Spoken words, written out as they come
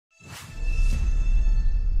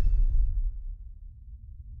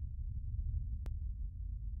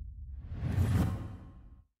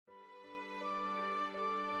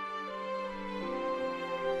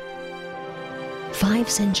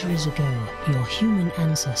5 centuries ago, your human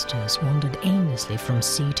ancestors wandered aimlessly from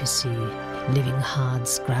sea to sea, living hard,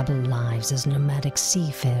 scrabble lives as nomadic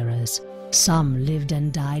seafarers. Some lived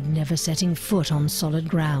and died never setting foot on solid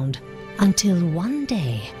ground, until one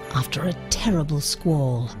day, after a terrible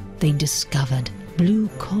squall, they discovered blue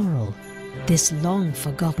coral. This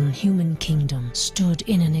long-forgotten human kingdom stood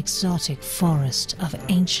in an exotic forest of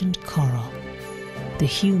ancient coral. The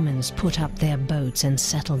humans put up their boats and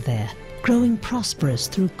settled there, growing prosperous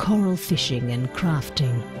through coral fishing and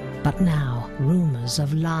crafting. But now, rumors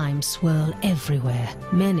of lime swirl everywhere.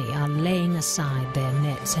 Many are laying aside their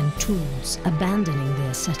nets and tools, abandoning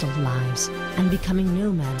their settled lives, and becoming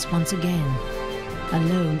nomads once again.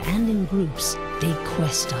 Alone and in groups, they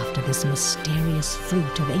quest after this mysterious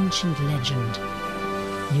fruit of ancient legend.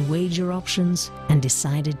 You weighed your options and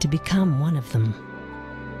decided to become one of them.